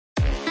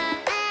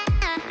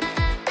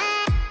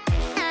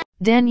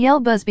Danielle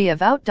Busby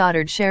of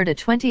OUTDAUGHTERED shared a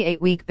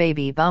 28-week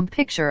baby bump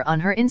picture on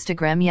her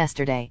Instagram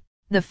yesterday.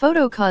 The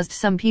photo caused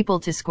some people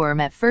to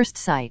squirm at first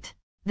sight.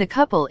 The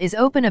couple is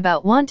open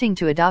about wanting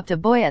to adopt a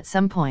boy at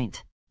some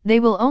point. They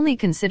will only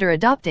consider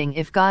adopting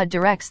if God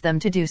directs them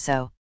to do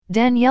so.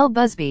 Danielle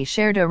Busby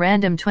shared a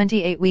random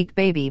 28-week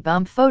baby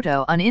bump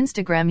photo on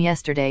Instagram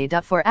yesterday.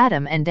 For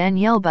Adam and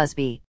Danielle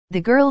Busby,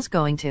 the girls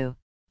going to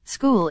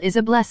school is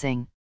a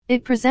blessing.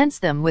 It presents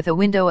them with a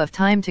window of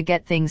time to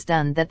get things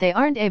done that they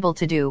aren't able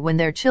to do when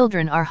their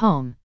children are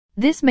home.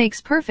 This makes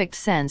perfect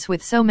sense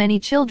with so many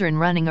children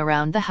running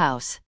around the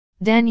house.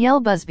 Danielle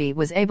Busby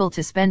was able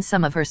to spend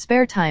some of her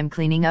spare time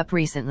cleaning up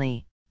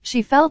recently.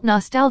 She felt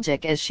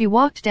nostalgic as she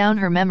walked down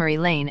her memory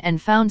lane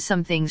and found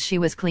some things she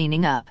was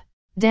cleaning up.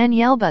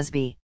 Danielle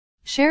Busby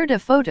shared a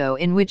photo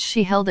in which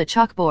she held a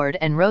chalkboard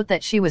and wrote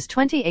that she was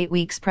 28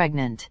 weeks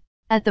pregnant.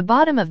 At the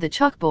bottom of the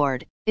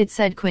chalkboard, it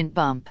said "Quint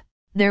Bump."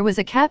 There was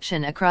a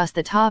caption across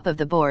the top of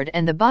the board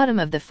and the bottom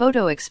of the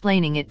photo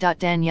explaining it.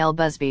 Danielle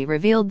Busby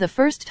revealed the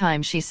first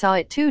time she saw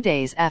it 2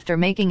 days after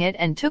making it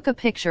and took a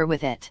picture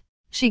with it.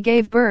 She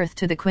gave birth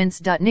to the Quints.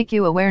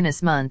 NICU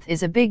Awareness Month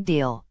is a big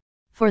deal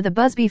for the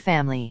Busby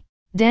family.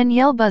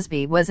 Danielle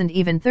Busby wasn't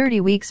even 30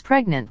 weeks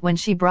pregnant when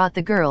she brought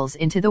the girls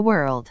into the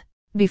world.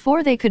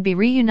 Before they could be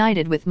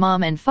reunited with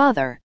mom and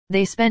father,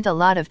 they spent a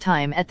lot of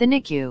time at the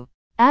NICU.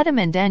 Adam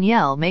and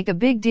Danielle make a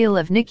big deal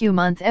of NICU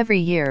month every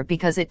year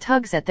because it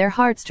tugs at their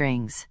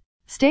heartstrings.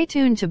 Stay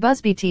tuned to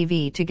Busby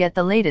TV to get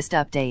the latest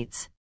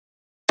updates.